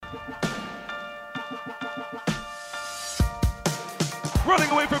Running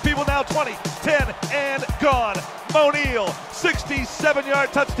away from people now, 20, 10, and gone. O'Neal,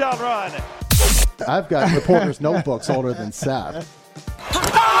 67-yard touchdown run. I've got reporters' notebooks older than Seth.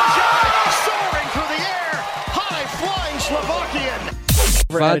 Soaring through the air, high-flying Slovakian.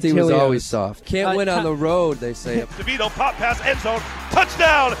 Fonte was always soft. Can't win on the road, they say. DeVito, pop pass, end zone,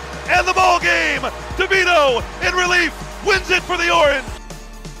 touchdown, and the ball game. DeVito, in relief, wins it for the Orange.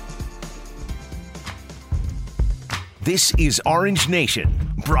 This is Orange Nation,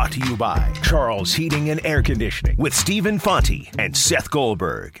 brought to you by Charles Heating and Air Conditioning with Stephen Fonte and Seth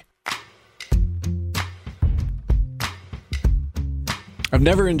Goldberg. I've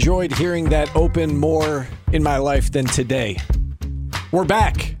never enjoyed hearing that open more in my life than today. We're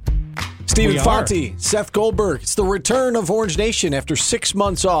back. Stephen Fonte, Seth Goldberg. It's the return of Orange Nation after 6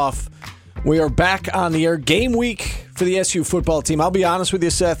 months off. We are back on the air. Game week for the SU football team. I'll be honest with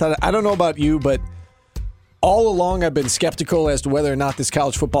you, Seth. I don't know about you, but all along I've been skeptical as to whether or not this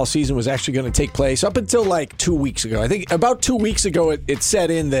college football season was actually going to take place up until like 2 weeks ago. I think about 2 weeks ago it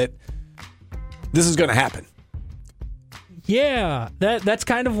set in that this is going to happen. Yeah, that's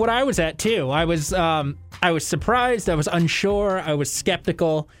kind of what I was at too. I was surprised, I was unsure, I was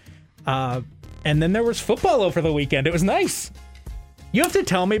skeptical, and then there was football over the weekend. It was nice. You have to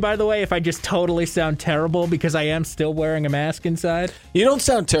tell me, by the way, if I just totally sound terrible because I am still wearing a mask inside. You don't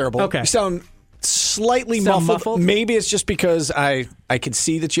sound terrible. Okay. You sound slightly muffled. Maybe it's just because I can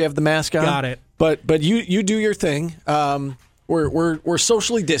see that you have the mask on. Got it. But you do your thing. We're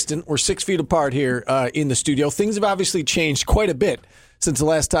socially distant. We're 6 feet apart here in the studio. Things have obviously changed quite a bit since the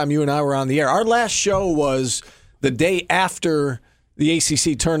last time you and I were on the air. Our last show was the day after the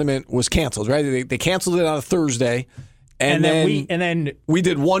ACC tournament was canceled, right? They canceled it on a Thursday. And then we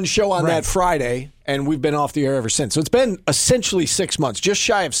did one show on that Friday, and we've been off the air ever since. So it's been essentially 6 months, just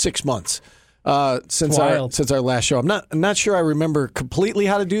shy of 6 months since our last show. I'm not sure I remember completely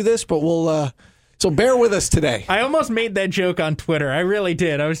how to do this, but we'll so bear with us today. I almost made that joke on Twitter. I really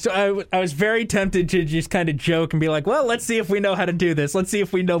did. I was very tempted to just kind of joke and be like, well, let's see if we know how to do this. Let's see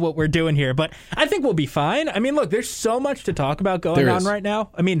if we know what we're doing here. But I think we'll be fine. I mean, look, there's so much to talk about going on right now.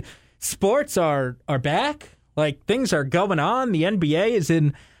 I mean, sports are back. Like, things are going on. The NBA is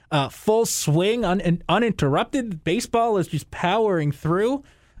in full swing, uninterrupted. Baseball is just powering through.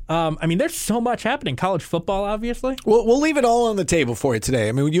 I mean, there's so much happening. College football, obviously. We'll leave it all on the table for you today.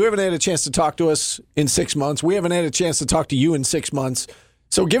 I mean, you haven't had a chance to talk to us in 6 months. We haven't had a chance to talk to you in 6 months.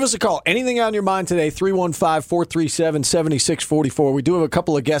 So give us a call. Anything on your mind today, 315-437-7644. We do have a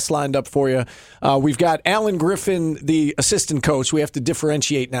couple of guests lined up for you. We've got Alan Griffin, the assistant coach. We have to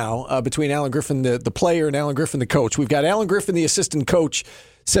differentiate now between Alan Griffin, the player, and Alan Griffin, the coach. We've got Alan Griffin, the assistant coach,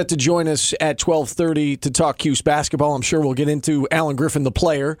 set to join us at 12:30 to talk Cuse basketball. I'm sure we'll get into Alan Griffin, the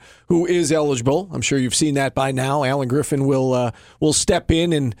player, who is eligible. I'm sure you've seen that by now. Alan Griffin will step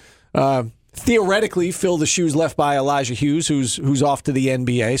in and theoretically fill the shoes left by Elijah Hughes, who's off to the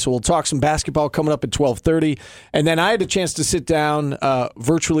NBA. So we'll talk some basketball coming up at 12:30. And then I had a chance to sit down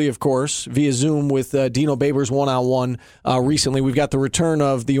virtually, of course, via Zoom with Dino Babers one-on-one recently. We've got the return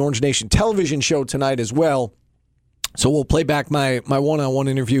of the Orange Nation television show tonight as well. So we'll play back my one-on-one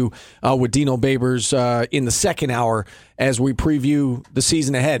interview with Dino Babers in the second hour as we preview the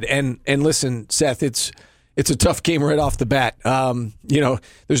season ahead. And listen, Seth, it's a tough game right off the bat.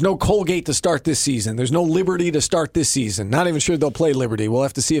 There's no Colgate to start this season. There's no Liberty to start this season. Not even sure they'll play Liberty. We'll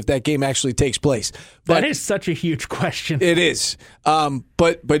have to see if that game actually takes place. But that is such a huge question. It is.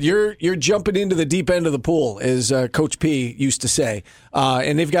 But you're jumping into the deep end of the pool, as Coach P used to say.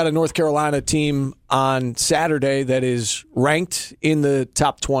 And they've got a North Carolina team on Saturday that is ranked in the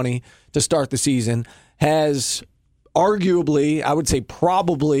top 20 to start the season, has arguably, I would say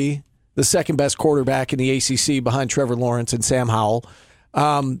probably, the second best quarterback in the ACC behind Trevor Lawrence and Sam Howell.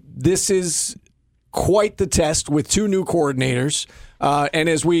 This is quite the test with two new coordinators. And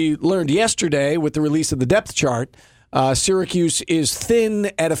as we learned yesterday with the release of the depth chart, Syracuse is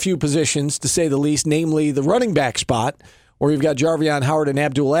thin at a few positions, to say the least, namely the running back spot, where you've got Jarvion Howard and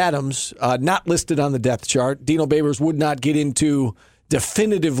Abdul Adams not listed on the depth chart. Dino Babers would not get into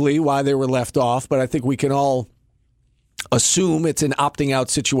definitively why they were left off, but I think we can all assume it's an opting out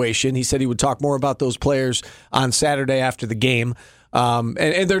situation. He said he would talk more about those players on Saturday after the game.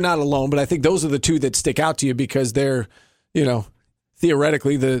 And they're not alone, but I think those are the two that stick out to you because they're,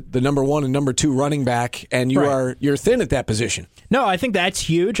 theoretically the number one and number two running back, and you're thin at that position. No, I think that's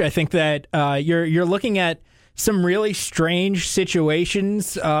huge. I think that you're looking at some really strange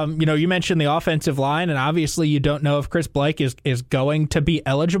situations. You mentioned the offensive line, and obviously you don't know if Chris Blake is going to be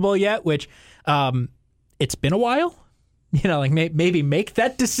eligible yet, which it's been a while. like maybe make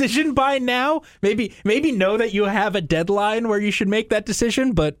that decision by now. Maybe know that you have a deadline where you should make that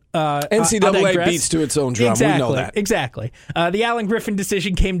decision. But NCAA beats to its own drum. Exactly, we know that. Exactly. The Alan Griffin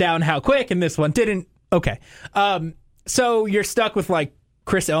decision came down how quick, and this one didn't. Okay. So you're stuck with like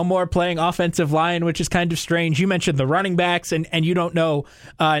Chris Elmore playing offensive line, which is kind of strange. You mentioned the running backs, and you don't know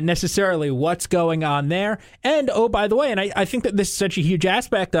necessarily what's going on there. And, oh, by the way, and I think that this is such a huge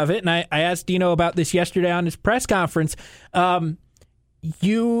aspect of it, and I asked Dino about this yesterday on his press conference.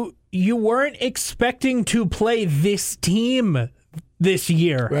 You weren't expecting to play this team this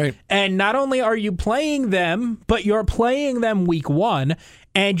year. Right. And not only are you playing them, but you're playing them week 1.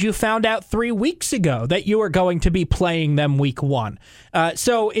 And you found out 3 weeks ago that you were going to be playing them week 1.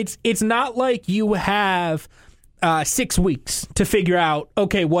 So it's not like you have 6 weeks to figure out,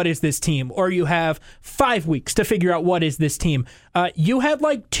 okay, what is this team? Or you have 5 weeks to figure out what is this team. You had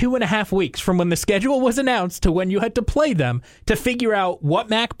like 2.5 weeks from when the schedule was announced to when you had to play them to figure out what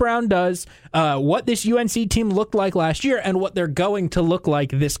Mac Brown does, what this UNC team looked like last year, and what they're going to look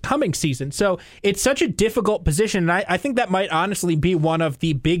like this coming season. So it's such a difficult position, and I think that might honestly be one of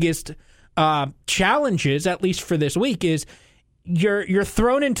the biggest challenges, at least for this week, is you're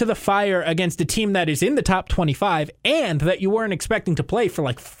thrown into the fire against a team that is in the top 25 and that you weren't expecting to play for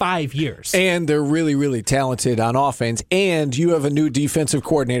like 5 years. And they're really, really talented on offense. And you have a new defensive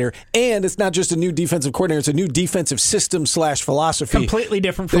coordinator. And it's not just a new defensive coordinator, it's a new defensive system / philosophy. Completely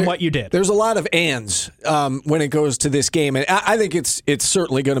different from what you did. There's a lot of ands when it goes to this game. And I think it's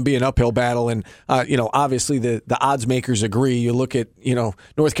certainly going to be an uphill battle. And, obviously the odds makers agree. You look at,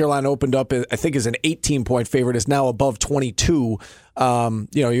 North Carolina opened up, I think, as an 18-point favorite, is now above 22.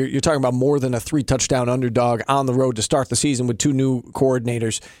 You're talking about more than a 3-touchdown underdog on the road to start the season with 2 new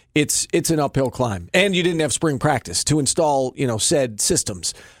coordinators. It's an uphill climb, and you didn't have spring practice to install said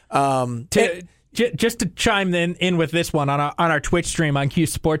systems. Just to chime in with this one on our Twitch stream on Q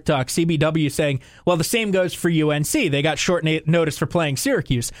Sport Talk, CBW saying, well, the same goes for UNC. They got short notice for playing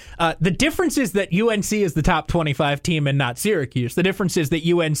Syracuse. The difference is that UNC is the top 25 team and not Syracuse. The difference is that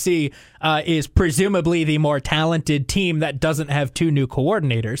UNC is presumably the more talented team that doesn't have 2 new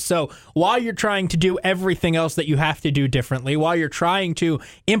coordinators. So while you're trying to do everything else that you have to do differently, while you're trying to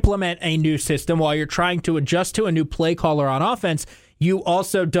implement a new system, while you're trying to adjust to a new play caller on offense, you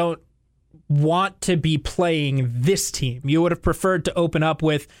also don't want to be playing this team. You would have preferred to open up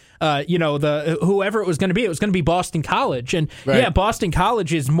with, whoever it was going to be. It was going to be Boston College. And yeah, Boston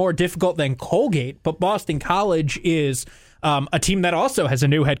College is more difficult than Colgate, but Boston College is a team that also has a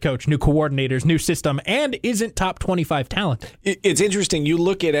new head coach, new coordinators, new system, and isn't top 25 talented. It's interesting. You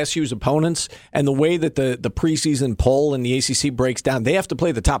look at SU's opponents and the way that the preseason poll in the ACC breaks down, they have to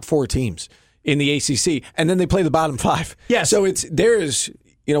play the top 4 teams in the ACC, and then they play the bottom 5. Yes. So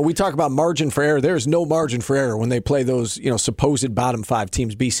we talk about margin for error. There is no margin for error when they play those, supposed bottom 5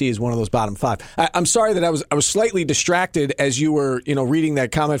 teams. BC is one of those bottom 5. I'm sorry that I was slightly distracted as you were, reading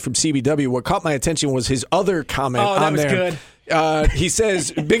that comment from CBW. What caught my attention was his other comment on there. That was good. He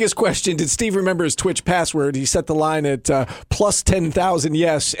says, biggest question, did Steve remember his Twitch password? He set the line at plus 10,000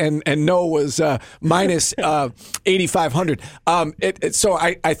 yes, and no was minus 8,500. So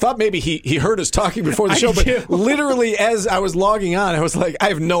I thought maybe he heard us talking before the show, but literally as I was logging on, I was like, I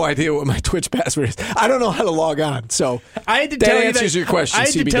have no idea what my Twitch password is. I don't know how to log on. So I had to that tell answers you your question, I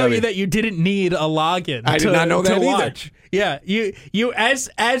had CBW. to tell you that you didn't need a login. I did not know that either. Yeah, you as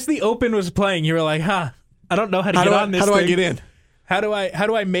the Open was playing, you were like, I don't know how to get on this thing. How do I get in? How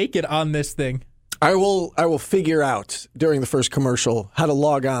do I make it on this thing? I will figure out during the first commercial how to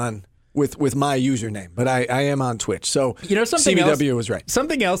log on with my username, but I am on Twitch. So something CBW was right.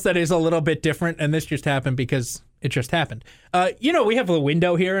 Something else that is a little bit different, and this just happened because it just happened. We have a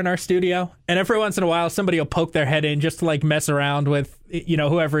window here in our studio, and every once in a while somebody will poke their head in just to like mess around with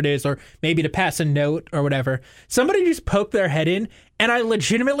whoever it is, or maybe to pass a note or whatever. Somebody just poked their head in, and I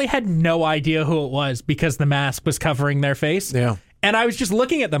legitimately had no idea who it was because the mask was covering their face. Yeah. And I was just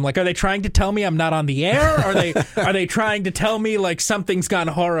looking at them like, are they trying to tell me I'm not on the air? Are they trying to tell me like something's gone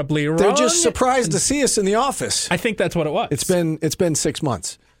horribly wrong? They're just surprised to see us in the office. I think that's what it was. It's been 6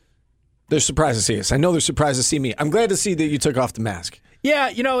 months. They're surprised to see us. I know they're surprised to see me. I'm glad to see that you took off the mask.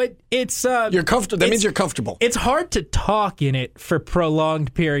 Yeah, it's you're comfortable. That means you're comfortable. It's hard to talk in it for a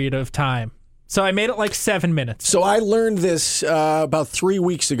prolonged period of time. So I made it like 7 minutes. So I learned this about 3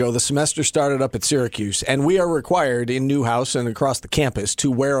 weeks ago. The semester started up at Syracuse, and we are required in Newhouse and across the campus to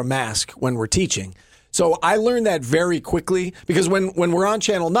wear a mask when we're teaching. So I learned that very quickly because when we're on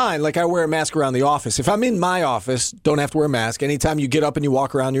Channel 9, like I wear a mask around the office. If I'm in my office, don't have to wear a mask. Anytime you get up and you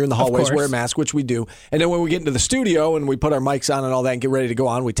walk around, you're in the hallways, wear a mask, which we do. And then when we get into the studio and we put our mics on and all that and get ready to go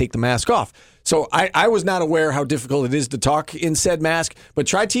on, we take the mask off. So I was not aware how difficult it is to talk in said mask, but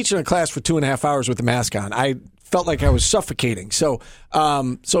try teaching a class for 2.5 hours with the mask on. I felt like I was suffocating. So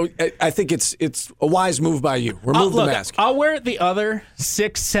I think it's a wise move by you. Remove the mask. I'll wear it the other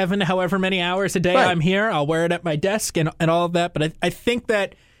 6, 7, however many hours a day I'm here. I'll wear it at my desk and all of that. But I think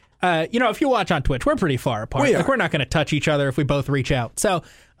that, if you watch on Twitch, we're pretty far apart. We're not going to touch each other if we both reach out. So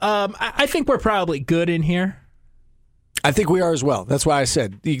I think we're probably good in here. I think we are as well. That's why I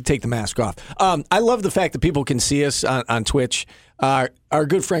said you can take the mask off. I love the fact that people can see us on Twitch. Our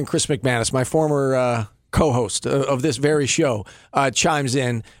good friend Chris McManus, my former co-host of this very show, chimes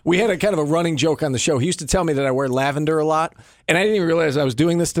in. We had a kind of a running joke on the show. He used to tell me that I wear lavender a lot, and I didn't even realize I was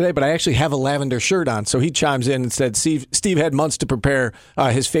doing this today, but I actually have a lavender shirt on. So he chimes in and said, Steve had months to prepare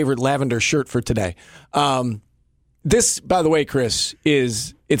his favorite lavender shirt for today. This, by the way, Chris,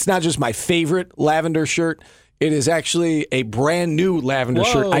 it's not just my favorite lavender shirt. It is actually a brand new lavender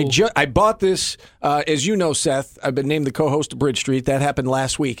shirt. I bought this, as you know, Seth. I've been named the co-host of Bridge Street. That happened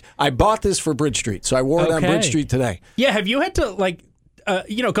last week. I bought this for Bridge Street, so I wore it on Bridge Street today. Yeah, have you had to,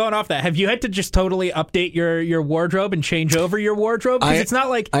 going off that, have you had to just totally update your wardrobe and change over your wardrobe? Because it's not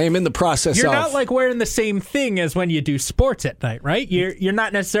like... I am in the process You're not like wearing the same thing as when you do sports at night, right? You're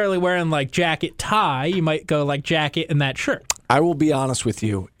not necessarily wearing like jacket tie. You might go like jacket and that shirt. I will be honest with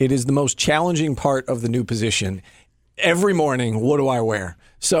you. It is the most challenging part of the new position. Every morning, what do I wear?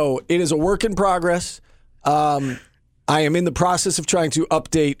 So it is a work in progress. I am in the process of trying to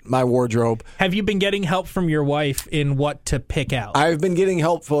update my wardrobe. Have you been getting help from your wife in what to pick out? I've been getting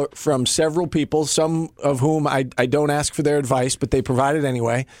help from several people, some of whom I don't ask for their advice, but they provide it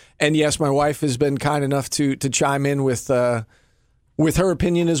anyway. And yes, my wife has been kind enough to chime in with her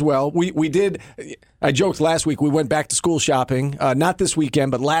opinion as well. We did. I joked last week we went back to school shopping, not this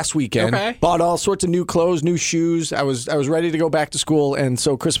weekend, but last weekend. Okay. Bought all sorts of new clothes, new shoes. I was ready to go back to school, and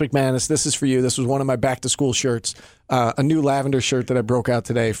so Chris McManus, this is for you. This was one of my back to school shirts, a new lavender shirt that I broke out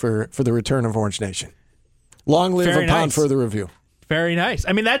today for the return of Orange Nation. Long live upon further review. Very nice.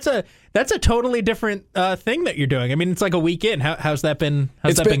 I mean, that's a totally different thing that you're doing. I mean, it's like a weekend. How's that been?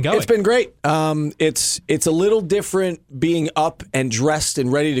 How's that been going? It's been great. It's a little different being up and dressed and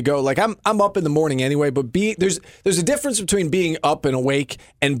ready to go. Like I'm up in the morning anyway, but there's a difference between being up and awake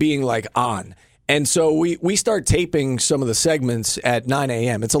and being like on. And so we start taping some of the segments at 9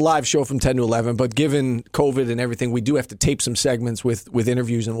 a.m. It's a live show from 10 to 11, but given COVID and everything, we do have to tape some segments with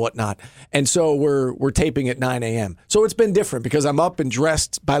interviews and whatnot. And so we're taping at 9 a.m. So it's been different because I'm up and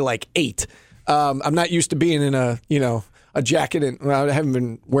dressed by like 8. I'm not used to being in a jacket, and I haven't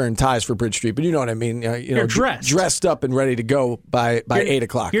been wearing ties for Bridge Street, but you know what I mean. You're dressed up and ready to go by 8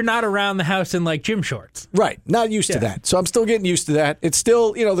 o'clock. You're not around the house in like gym shorts, right? Not used to that, so I'm still getting used to that. It's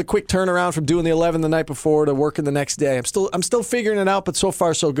still the quick turnaround from doing the 11 the night before to working the next day. I'm still figuring it out, but so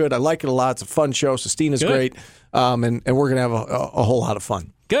far so good. I like it a lot. It's a fun show. Sistina's great, and we're gonna have a whole lot of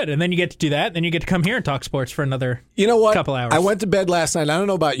fun. Good, and then you get to do that. Then you get to come here and talk sports for another couple hours. I went to bed last night. I don't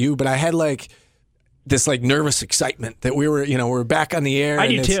know about you, but I had like this like nervous excitement that we were back on the air. I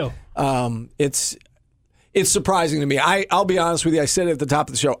do too. It's surprising to me. I'll be honest with you. I said it at the top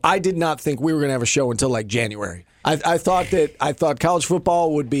of the show. I did not think we were going to have a show until like January. I thought college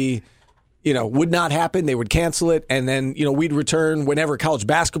football would be, would not happen. They would cancel it, and then we'd return whenever college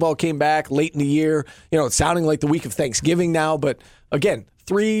basketball came back late in the year. It's sounding like the week of Thanksgiving now, but again,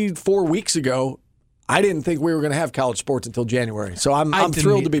 3-4 weeks ago, I didn't think we were going to have college sports until January. So I'm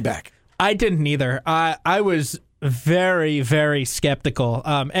thrilled to be back. I didn't either. I was very, very skeptical,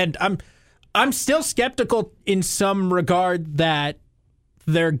 and I'm still skeptical in some regard that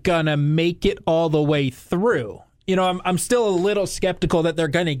they're gonna make it all the way through. I'm still a little skeptical that they're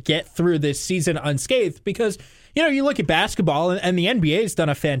gonna get through this season unscathed because you look at basketball and the NBA's done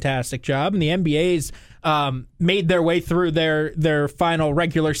a fantastic job, and the NBA's made their way through their final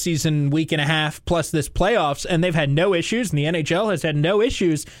regular season week and a half plus this playoffs, and they've had no issues, and the NHL has had no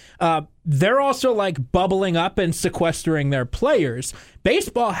issues. They're also like bubbling up and sequestering their players.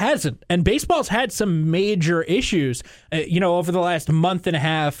 Baseball hasn't, and baseball's had some major issues. Over the last month and a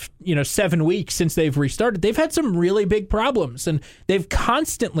half, 7 weeks since they've restarted, they've had some really big problems, and they've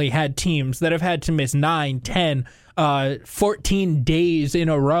constantly had teams that have had to miss 9, 10, 14 days in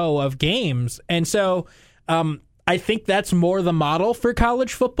a row of games. And so I think that's more the model for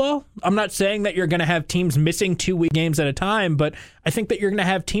college football. I'm not saying that you're going to have teams missing 2-week games at a time, but I think that you're going to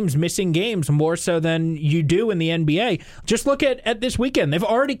have teams missing games more so than you do in the NBA. Just look at this weekend. They've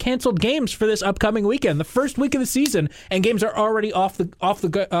already canceled games for this upcoming weekend, the first week of the season, and games are already off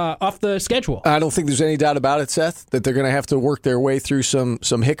the schedule. I don't think there's any doubt about it, Seth, that they're going to have to work their way through some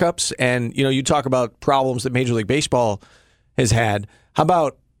hiccups. And you talk about problems that Major League Baseball has had. How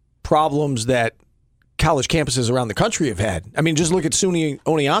about problems that college campuses around the country have had? I mean, just look at SUNY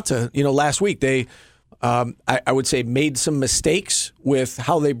Oneonta. Last week they, I would say, made some mistakes with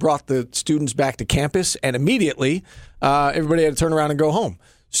how they brought the students back to campus, and immediately everybody had to turn around and go home.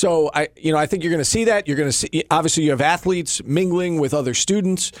 So I think you're going to see that. You're going to see, obviously, you have athletes mingling with other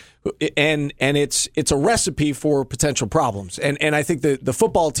students, and it's a recipe for potential problems. And I think the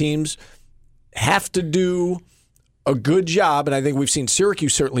football teams have to do a good job, and I think we've seen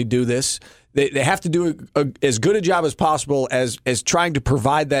Syracuse certainly do this. They have to do as good a job as possible as trying to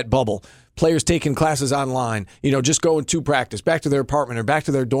provide that bubble. Players taking classes online, just going to practice, back to their apartment or back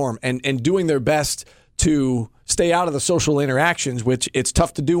to their dorm, and doing their best to stay out of the social interactions, which it's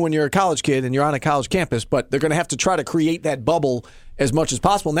tough to do when you're a college kid and you're on a college campus, but they're going to have to try to create that bubble as much as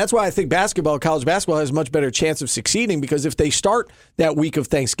possible. And that's why I think college basketball has a much better chance of succeeding, because if they start that week of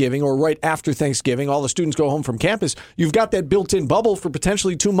Thanksgiving or right after Thanksgiving, all the students go home from campus, you've got that built-in bubble for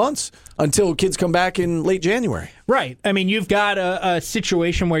potentially 2 months until kids come back in late January. Right. I mean, you've got a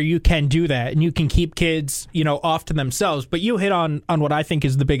situation where you can do that and you can keep kids, off to themselves. But you hit on what I think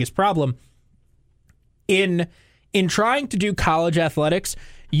is the biggest problem. In trying to do college athletics,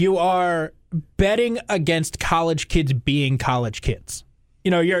 you are betting against college kids being college kids.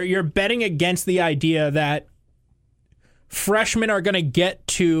 You're betting against the idea that freshmen are going to get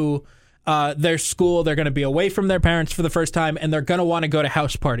to their school, they're going to be away from their parents for the first time, and they're going to want to go to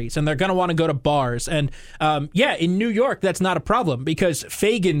house parties, and they're going to want to go to bars. And in New York, that's not a problem because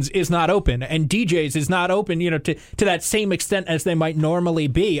Fagan's is not open and DJ's is not open, to that same extent as they might normally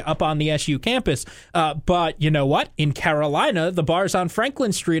be up on the SU campus. But you know what? In Carolina, the bars on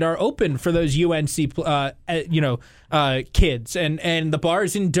Franklin Street are open for those UNC, kids, and the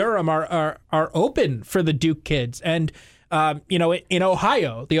bars in Durham are open for the Duke kids. And in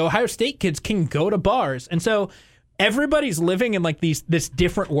Ohio, the Ohio State kids can go to bars. And so everybody's living in this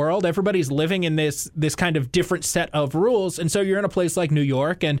different world. Everybody's living in this kind of different set of rules. And so you're in a place like New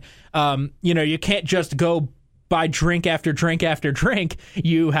York and, you can't just go buy drink after drink after drink.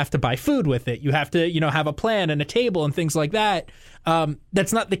 You have to buy food with it. You have to, have a plan and a table and things like that.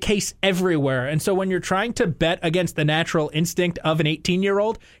 That's not the case everywhere. And so when you're trying to bet against the natural instinct of an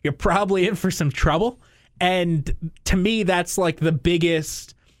 18-year-old, you're probably in for some trouble. And to me, that's the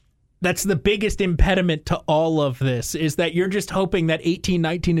biggest impediment to all of this, is that you're just hoping that 18,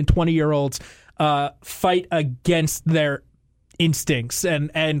 19, and 20-year-olds fight against their instincts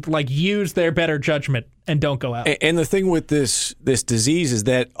and use their better judgment and don't go out. And the thing with this disease is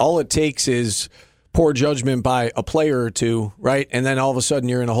that all it takes is poor judgment by a player or two, right? And then all of a sudden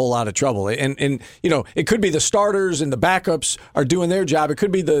you're in a whole lot of trouble. And it could be the starters and the backups are doing their job. It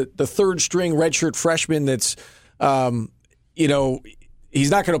could be the third string redshirt freshman that's,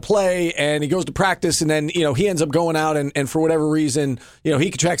 he's not going to play and he goes to practice and then, he ends up going out and for whatever reason, he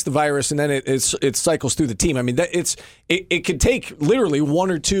contracts the virus and then it cycles through the team. I mean, it could take literally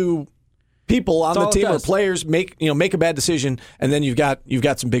one or two people on the team or players make a bad decision, and then you've got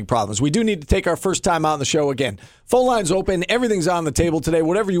some big problems. We do need to take our first time out on the show again. Phone line's open. Everything's on the table today.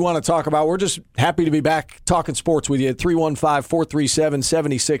 Whatever you want to talk about. We're just happy to be back talking sports with you at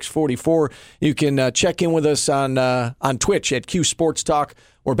 315-437-7644. You can check in with us on Twitch at Q Sports Talk.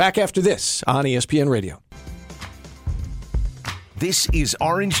 We're back after this on ESPN Radio. This is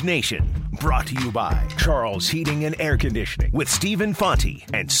Orange Nation, brought to you by Charles Heating and Air Conditioning with Stephen Fonte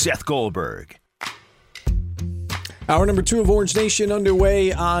and Seth Goldberg. Hour number 2 of Orange Nation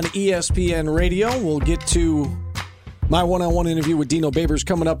underway on ESPN Radio. We'll get to my one-on-one interview with Dino Babers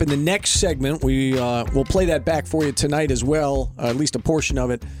coming up in the next segment. We'll play that back for you tonight as well, at least a portion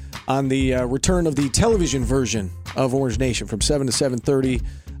of it, on the return of the television version of Orange Nation from 7 to 7:30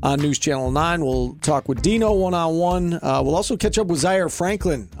 on News Channel 9. We'll talk with Dino one-on-one. We'll also catch up with Zaire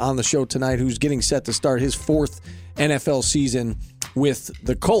Franklin on the show tonight, who's getting set to start his 4th NFL season with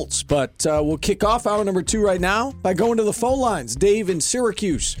the Colts. But we'll kick off hour number 2 right now by going to the phone lines. Dave in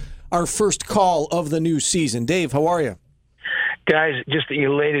Syracuse, our first call of the new season. Dave, how are you? Guys, just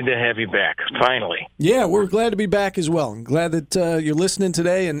elated to have you back, finally. Yeah, we're glad to be back as well. I'm glad that you're listening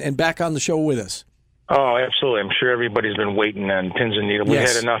today and back on the show with us. Oh, absolutely. I'm sure everybody's been waiting on pins and needles. Yes.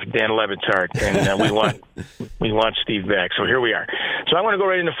 We've had enough Dan Levitard, and we want Steve back. So here we are. So I want to go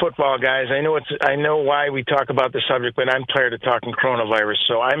right into football, guys. I know why we talk about the subject, but I'm tired of talking coronavirus.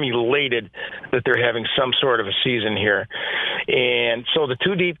 So I'm elated that they're having some sort of a season here. And so the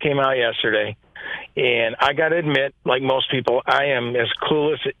 2 deep came out yesterday. And I got to admit, like most people, I am as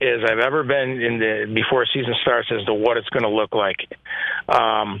clueless as I've ever been before a season starts as to what it's going to look like.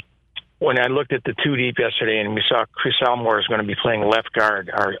 When I looked at the 2 deep yesterday and we saw Chris Elmore is going to be playing left guard,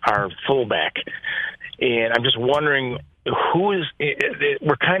 our fullback, and I'm just wondering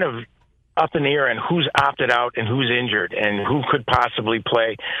we're kind of up in the air and who's opted out and who's injured and who could possibly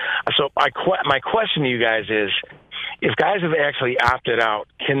play. So my question to you guys is, if guys have actually opted out,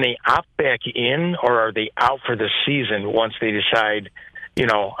 can they opt back in, or are they out for the season once they decide,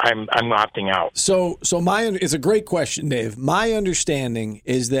 I'm opting out? So it's a great question, Dave. My understanding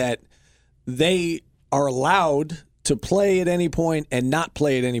is that they are allowed to play at any point and not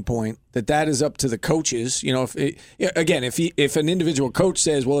play at any point. That is up to the coaches. If an individual coach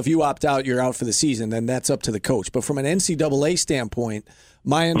says, well, if you opt out, you're out for the season, then that's up to the coach. But from an NCAA standpoint,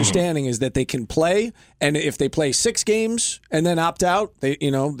 my understanding is that they can play, and if they play 6 games and then opt out, they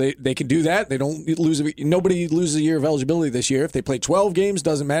can do that. They don't lose. Nobody loses a year of eligibility this year. If they play 12 games,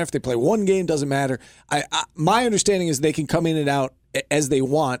 doesn't matter. If they play 1 game, doesn't matter. My understanding is they can come in and out as they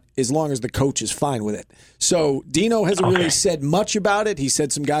want, as long as the coach is fine with it. So Dino hasn't really said much about it. He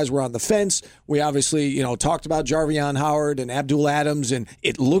said some guys were on the fence. We obviously, talked about Jarvion Howard and Abdul Adams, and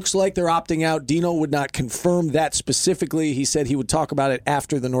it looks like they're opting out. Dino would not confirm that specifically. He said he would talk about it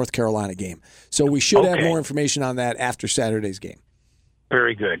after the North Carolina game. So we should have more information on that after Saturday's game.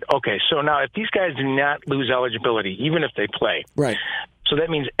 Very good. Okay, so now if these guys do not lose eligibility, even if they play, right? So that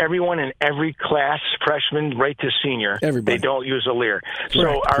means everyone in every class, freshman right to senior, everybody. They don't use a Lear.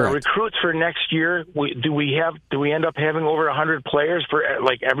 So our recruits for next year, do we end up having over 100 players for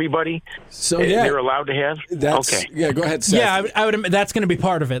like everybody? So they're allowed to have. Yeah, go ahead, Seth. Yeah, I would. That's going to be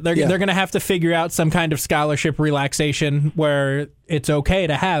part of it. They're going to have to figure out some kind of scholarship relaxation where it's okay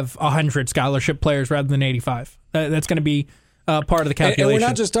to have 100 scholarship players rather than 85. That's going to be part of the calculation. And we're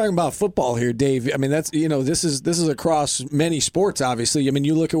not just talking about football here, Dave. I mean, that's this is across many sports. Obviously, I mean,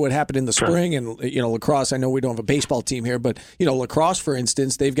 you look at what happened in the spring, and lacrosse. I know we don't have a baseball team here, but lacrosse, for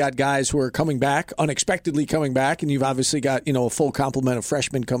instance, they've got guys who are coming back, unexpectedly coming back, and you've obviously got a full complement of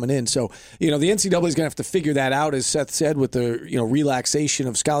freshmen coming in. So the NCAA is going to have to figure that out, as Seth said, with the relaxation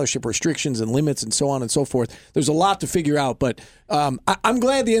of scholarship restrictions and limits and so on and so forth. There's a lot to figure out, but I'm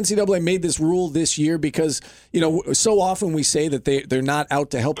glad the NCAA made this rule this year because so often we say that they're not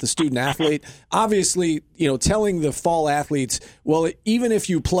out to help the student athlete. Obviously, telling the fall athletes, well, even if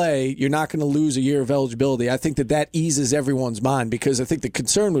you play, you're not going to lose a year of eligibility. I think that eases everyone's mind, because I think the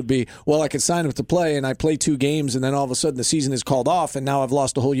concern would be, well, I could sign up to play and I play 2 games and then all of a sudden the season is called off and now I've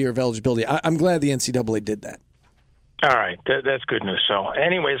lost a whole year of eligibility. I'm glad the NCAA did that. All right, that's good news. So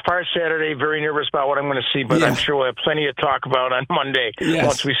anyway, as far as Saturday, very nervous about what I'm going to see, but I'm sure we'll have plenty to talk about on Monday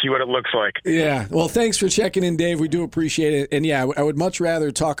once we see what it looks like. Yeah, well, thanks for checking in, Dave. We do appreciate it. And I would much rather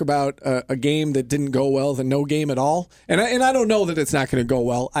talk about a game that didn't go well than no game at all. And I don't know that it's not going to go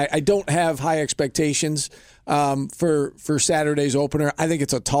well. I don't have high expectations for Saturday's opener. I think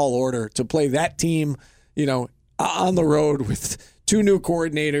it's a tall order to play that team, on the road with 2 new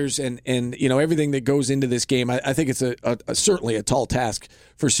coordinators and everything that goes into this game. I think it's certainly a tall task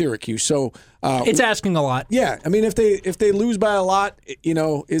for Syracuse. So it's asking a lot. Yeah, I mean, if they lose by a lot,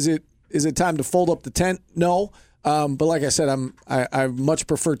 is it time to fold up the tent? No. But like I said, I much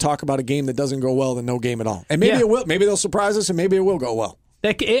prefer talk about a game that doesn't go well than no game at all. And maybe it will. Maybe they'll surprise us, and maybe it will go well.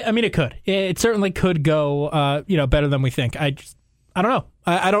 It could. It certainly could go better than we think. I don't know.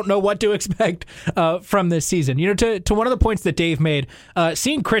 I don't know what to expect from this season. To one of the points that Dave made,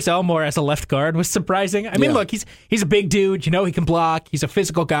 seeing Chris Elmore as a left guard was surprising. I mean, look, he's a big dude. He can block. He's a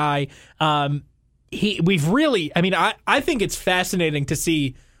physical guy. I think it's fascinating to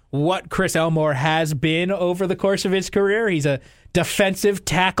see what Chris Elmore has been over the course of his career. He's a defensive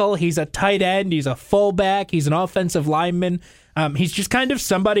tackle. He's a tight end. He's a fullback. He's an offensive lineman. He's just kind of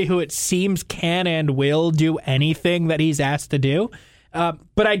somebody who it seems can and will do anything that he's asked to do.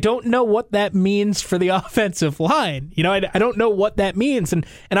 But I don't know what that means for the offensive line. I don't know what that means. And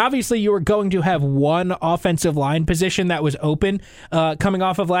obviously you were going to have one offensive line position that was open coming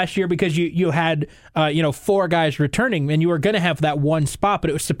off of last year because you had 4 guys returning, and you were going to have that one spot, but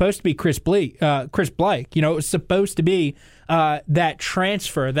it was supposed to be Chris Blake. It was supposed to be that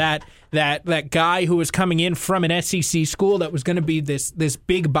transfer, that guy who was coming in from an SEC school that was going to be this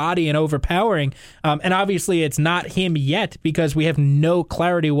big body and overpowering. And obviously it's not him yet because we have no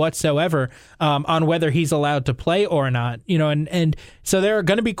clarity whatsoever on whether he's allowed to play or not. And so there are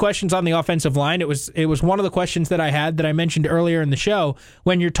going to be questions on the offensive line. It was one of the questions that I had that I mentioned earlier in the show.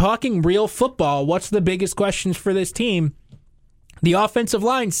 When you're talking real football, what's the biggest questions for this team? The offensive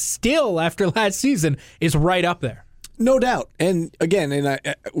line still, after last season, is right up there. No doubt. And again,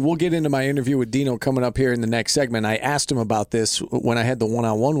 we'll get into my interview with Dino coming up here in the next segment. I asked him about this when I had the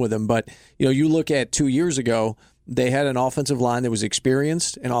one-on-one with him. But, you look at 2 years ago, they had an offensive line that was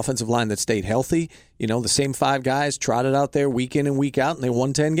experienced, an offensive line that stayed healthy. The same 5 guys trotted out there week in and week out, and they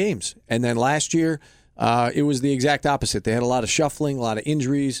won 10 games. And then last year, it was the exact opposite. They had a lot of shuffling, a lot of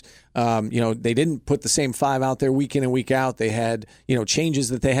injuries. They didn't put the same 5 out there week in and week out. They had, changes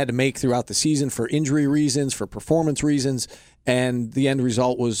that they had to make throughout the season for injury reasons, for performance reasons, and the end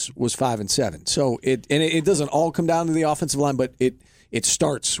result was 5-7. So it doesn't all come down to the offensive line, but it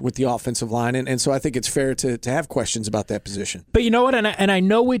starts with the offensive line, and so I think it's fair to have questions about that position. But you know what, and I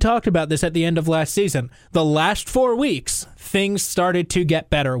know we talked about this at the end of last season. The last 4 weeks, things started to get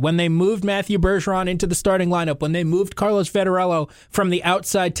better. When they moved Matthew Bergeron into the starting lineup, when they moved Carlos Vettorello from the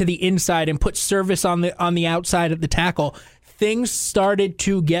outside to the inside and put Service on the outside of the tackle, things started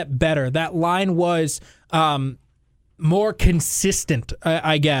to get better. That line was more consistent,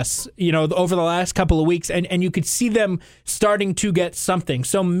 I guess, over the last couple of weeks, and you could see them starting to get something.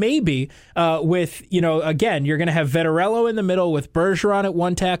 So maybe with, again, you're going to have Vettorello in the middle with Bergeron at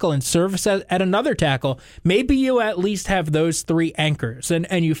one tackle and Service at another tackle. Maybe you at least have those 3 anchors,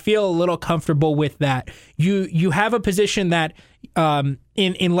 and you feel a little comfortable with that. You have a position that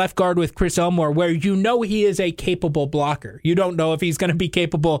in left guard with Chris Elmore where he is a capable blocker. You don't know if he's going to be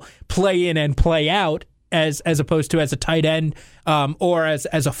capable play in and play out, as opposed to as a tight end or as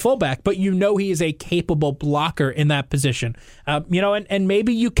a fullback, but he is a capable blocker in that position. And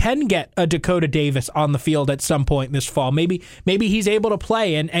maybe you can get a Dakota Davis on the field at some point this fall. Maybe he's able to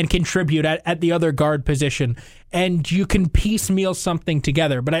play and contribute at the other guard position, and you can piecemeal something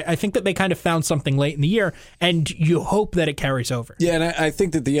together. But I think that they kind of found something late in the year, and you hope that it carries over. Yeah, and I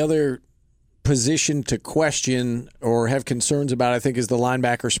think that the other position to question or have concerns about, I think, is the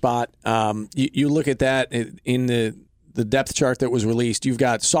linebacker spot. You look at that in the depth chart that was released. You've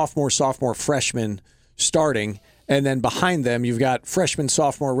got sophomore, freshman starting, and then behind them you've got freshman,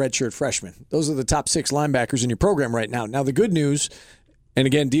 sophomore, redshirt freshman. Those are the top 6 linebackers in your program right now. Now the good news, and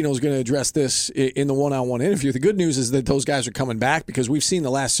again, Dino's going to address this in the one-on-one interview. The good news is that those guys are coming back because we've seen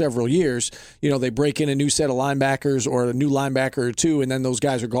the last several years, they break in a new set of linebackers or a new linebacker or 2, and then those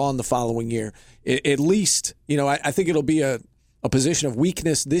guys are gone the following year. At least, I think it'll be a position of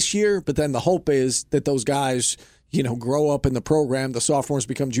weakness this year, but then the hope is that those guys, grow up in the program. The sophomores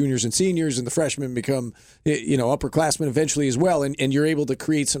become juniors and seniors, and the freshmen become, upperclassmen eventually as well, and you're able to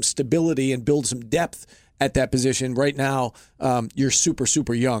create some stability and build some depth at that position. Right now, you're super,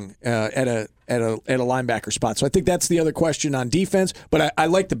 super young at a linebacker spot. So I think that's the other question on defense. But I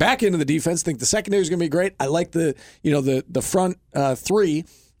like the back end of the defense. I think the secondary is going to be great. I like the front 3.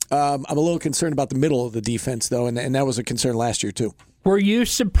 I'm a little concerned about the middle of the defense, though, and that was a concern last year too. Were you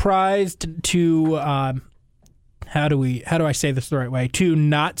surprised to how do I say this the right way, to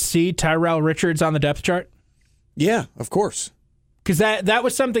not see Tyrell Richards on the depth chart? Yeah, of course. Because that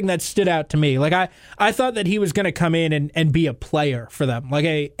was something that stood out to me. Like I thought that he was going to come in and be a player for them, like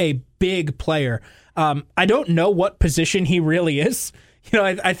a big player. I don't know what position he really is.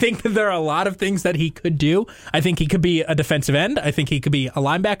 I think that there are a lot of things that he could do. I think he could be a defensive end. I think he could be a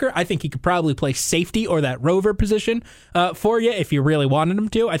linebacker. I think he could probably play safety or that rover position for you if you really wanted him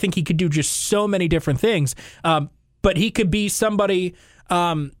to. I think he could do just so many different things. But he could be somebody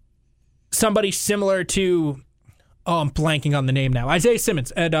similar to. Oh, I'm blanking on the name now. Isaiah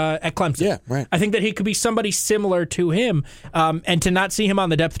Simmons at Clemson. Yeah, right. I think that he could be somebody similar to him, and to not see him on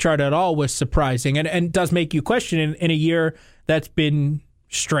the depth chart at all was surprising, and does make you question in a year that's been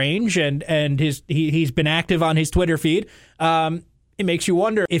strange, and he's been active on his Twitter feed. It makes you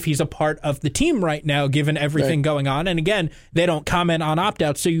wonder if he's a part of the team right now, given everything going on. And again, they don't comment on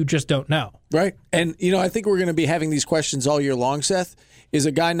opt-outs, so you just don't know. Right. And, I think we're going to be having these questions all year long, Seth. Is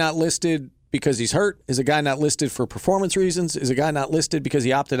a guy not listed because he's hurt? Is a guy not listed for performance reasons? Is a guy not listed because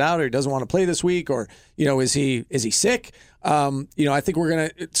he opted out or he doesn't want to play this week? Or, is he sick? I think we're going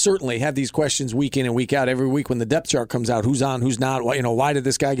to certainly have these questions week in and week out. Every week when the depth chart comes out, who's on, who's not, why did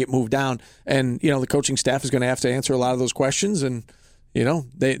this guy get moved down? And, the coaching staff is going to have to answer a lot of those questions. And,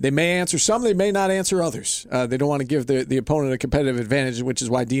 They may answer some, they may not answer others. They don't want to give the opponent a competitive advantage, which is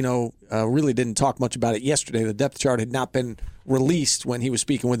why Dino really didn't talk much about it yesterday. The depth chart had not been released when he was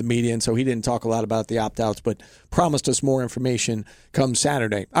speaking with the media, and so he didn't talk a lot about the opt-outs, but promised us more information come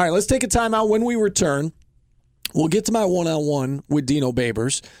Saturday. All right, let's take a timeout. When we return, we'll get to my one-on-one with Dino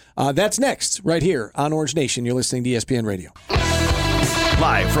Babers. That's next, right here on Orange Nation. You're listening to ESPN Radio.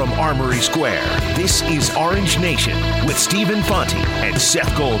 Live from Armory Square, this is Orange Nation with Stephen Fonte and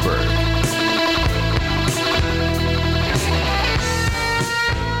Seth Goldberg.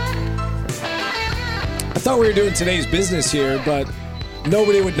 I thought we were doing today's business here, but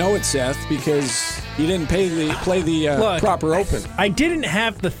nobody would know it, Seth, because you didn't play the proper open. I didn't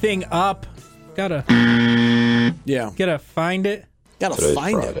have the thing up. Gotta find it. Gotta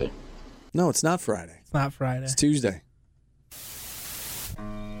find it. No, it's not Friday. It's not Friday. It's Tuesday.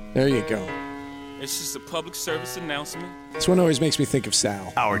 There you go. It's just a public service announcement. This one always makes me think of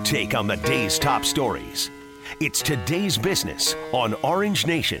Sal. Our take on the day's top stories. It's today's business on Orange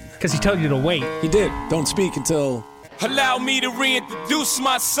Nation. Because he told you to wait. He did. Don't speak until... Allow me to reintroduce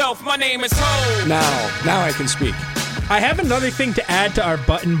myself. My name is Ho. Now I can speak. I have another thing to add to our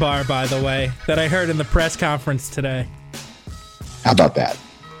button bar, by the way, that I heard in the press conference today. How about that?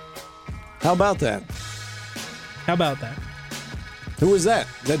 How about that? How about that? Who was that?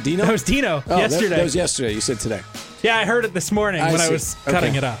 Is that Dino? That was Dino yesterday. That was yesterday. You said today. Yeah, I heard it this morning when I was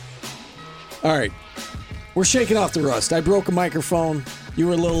cutting it up. All right. We're shaking off the rust. I broke a microphone. You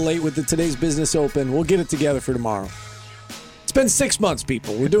were a little late with the Today's Business Open. We'll get it together for tomorrow. It's been 6 months,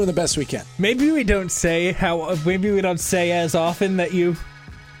 people. We're doing the best we can. Maybe we don't say as often that you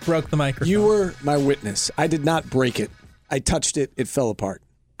broke the microphone. You were my witness. I did not break it. I touched it. It fell apart.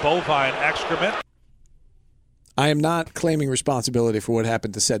 Bovine excrement. I am not claiming responsibility for what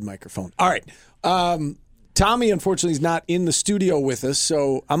happened to said microphone. All right. Tommy, unfortunately, is not in the studio with us,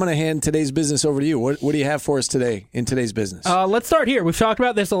 so I'm going to hand today's business over to you. What do you have for us today in today's business? Let's start here. We've talked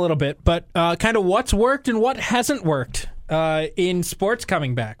about this a little bit, but kind of what's worked and what hasn't worked in sports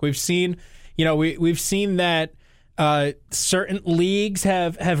coming back. We've seen, we've seen that certain leagues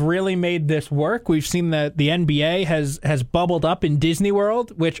have really made this work. We've seen that the NBA has bubbled up in Disney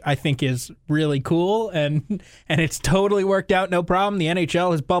World, which I think is really cool, and it's totally worked out, no problem. The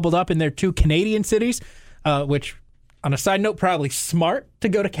NHL has bubbled up in their 2 Canadian cities, which, on a side note, probably smart to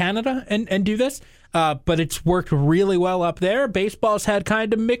go to Canada and do this. But it's worked really well up there. Baseball's had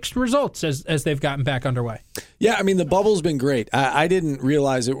kind of mixed results as they've gotten back underway. Yeah, I mean, the bubble's been great. I didn't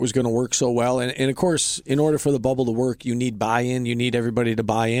realize it was going to work so well. And of course, in order for the bubble to work, you need buy-in. You need everybody to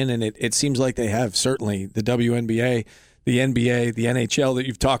buy in. And it seems like they have, certainly, the WNBA, the NBA, the NHL that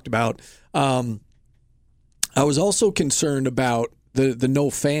you've talked about. I was also concerned about the no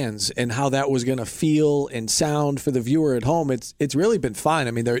fans and how that was going to feel and sound for the viewer at home. It's really been fine.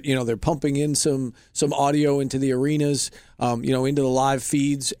 I mean, they're pumping in some audio into the arenas, into the live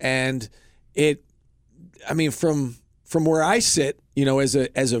feeds, and from where I sit,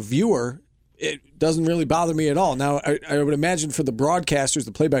 as a viewer, it doesn't really bother me at all. Now, I would imagine for the broadcasters,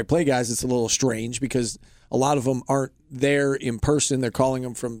 the play-by-play guys, it's a little strange because a lot of them aren't there in person. They're calling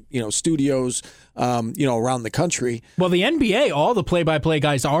them from, studios, around the country. Well, the NBA, all the play-by-play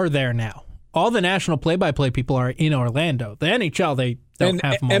guys are there now. All the national play-by-play people are in Orlando. The NHL, they don't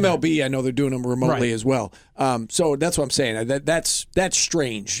have them. MLB, I know they're doing them remotely as well. So that's what I'm saying. That's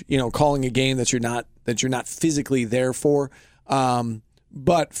strange. Calling a game that you're not physically there for.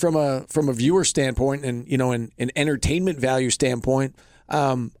 But from a viewer standpoint and an entertainment value standpoint,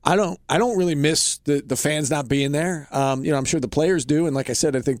 I don't really miss the fans not being there. I'm sure the players do, and like I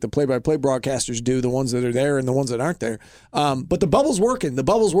said, I think the play-by-play broadcasters do, the ones that are there and the ones that aren't there. But the bubble's working. The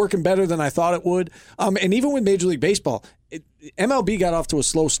bubble's working better than I thought it would. And even with Major League Baseball, MLB got off to a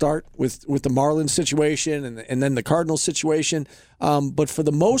slow start with the Marlins situation and then the Cardinals situation. But for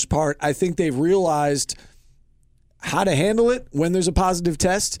the most part, I think they've realized how to handle it when there's a positive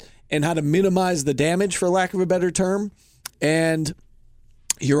test and how to minimize the damage, for lack of a better term. And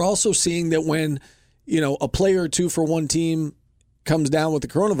you're also seeing that when, a player or two for one team comes down with the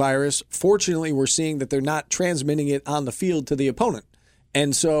coronavirus, fortunately, we're seeing that they're not transmitting it on the field to the opponent.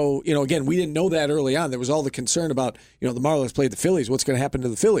 And so, again, we didn't know that early on. There was all the concern about, the Marlins played the Phillies. What's going to happen to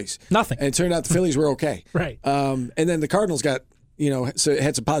the Phillies? Nothing. And it turned out the Phillies were okay. Right. And then the Cardinals got, so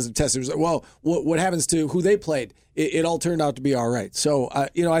had some positive tests. It was like, well, what happens to who they played? It all turned out to be all right. So,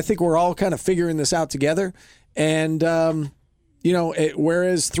 I think we're all kind of figuring this out together. And,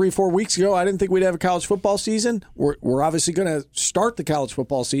 whereas 3-4 weeks ago, I didn't think we'd have a college football season. We're obviously going to start the college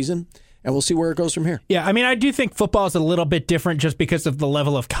football season. and we'll see where it goes from here. Yeah, I mean, I do think football is a little bit different just because of the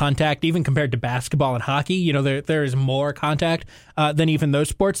level of contact, even compared to basketball and hockey. You know, there is more contact than even those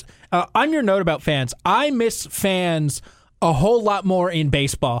sports. On your note about fans, I miss fans a whole lot more in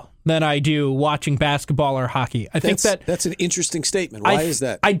baseball than I do watching basketball or hockey. I think that's an interesting statement. Why is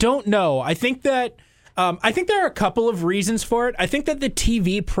that? I don't know. I think that there are a couple of reasons for it. I think that the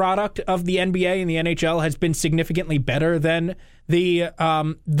TV product of the NBA and the NHL has been significantly better than the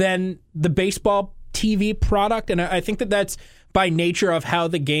baseball TV product, and I think that that's by nature of how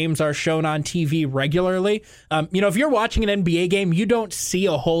the games are shown on TV regularly. If you're watching an NBA game, you don't see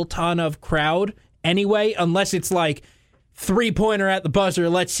a whole ton of crowd anyway, unless it's like 3-pointer at the buzzer,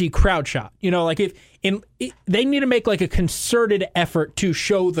 let's see crowd shot. They need to make like a concerted effort to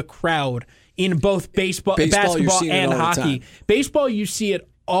show the crowd in both basketball and hockey. Baseball, you see it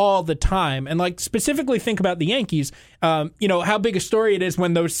all the time. And like specifically think about the Yankees, how big a story it is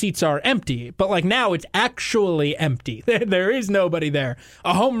when those seats are empty. But like now it's actually empty. There is nobody there.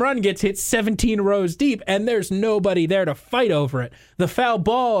 A home run gets hit 17 rows deep and there's nobody there to fight over it. The foul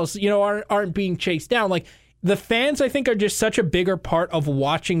balls, aren't being chased down. Like the fans, I think, are just such a bigger part of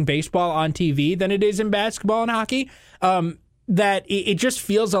watching baseball on TV than it is in basketball and hockey. That it just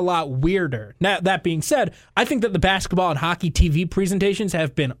feels a lot weirder. Now, that being said, I think that the basketball and hockey TV presentations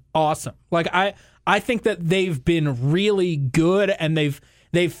have been awesome. Like I think that they've been really good and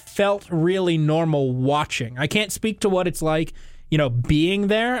they've felt really normal watching. I can't speak to what it's like, being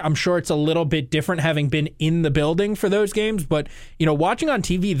there. I'm sure it's a little bit different having been in the building for those games, but watching on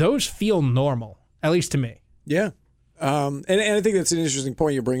TV, those feel normal, at least to me. Yeah. And I think that's an interesting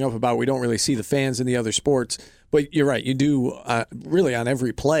point you bring up about we don't really see the fans in the other sports. But you're right. You do really on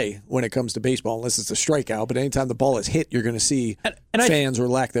every play when it comes to baseball, unless it's a strikeout. But anytime the ball is hit, you're going to see fans or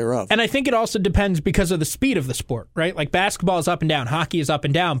lack thereof. And I think it also depends because of the speed of the sport, right? Like basketball is up and down. Hockey is up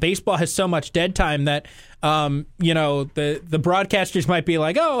and down. Baseball has so much dead time that, the broadcasters might be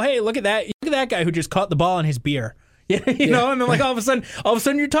like, oh, hey, look at that guy who just caught the ball in his beer. And then like all of a sudden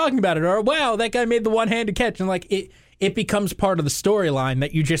you're talking about it. Or, wow, that guy made the one-handed catch. And like it becomes part of the storyline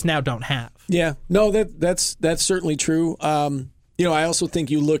that you just now don't have. Yeah, no, that's certainly true. I also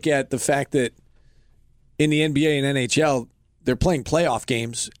think you look at the fact that in the NBA and NHL, they're playing playoff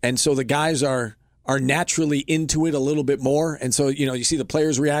games, and so the guys are naturally into it a little bit more. And so, you see the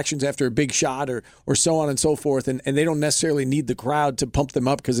players' reactions after a big shot or so on and so forth, and they don't necessarily need the crowd to pump them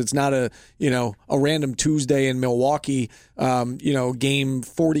up because it's not a random Tuesday in Milwaukee, game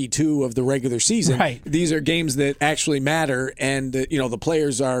 42 of the regular season. Right. These are games that actually matter, and, the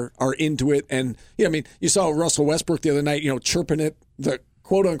players are into it. And, you saw Russell Westbrook the other night, chirping at the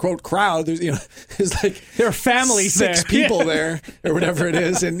quote-unquote crowd. There's like there are families six people there or whatever it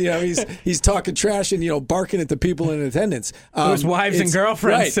is, and he's talking trash and barking at the people in attendance. Those wives and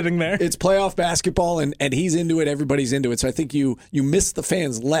girlfriends sitting there. It's playoff basketball, and he's into it. Everybody's into it. So I think you miss the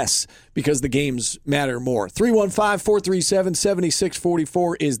fans less because the games matter more.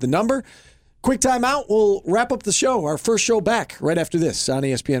 315-437-7644 is the number. Quick timeout. We'll wrap up the show. Our first show back right after this on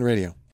ESPN Radio.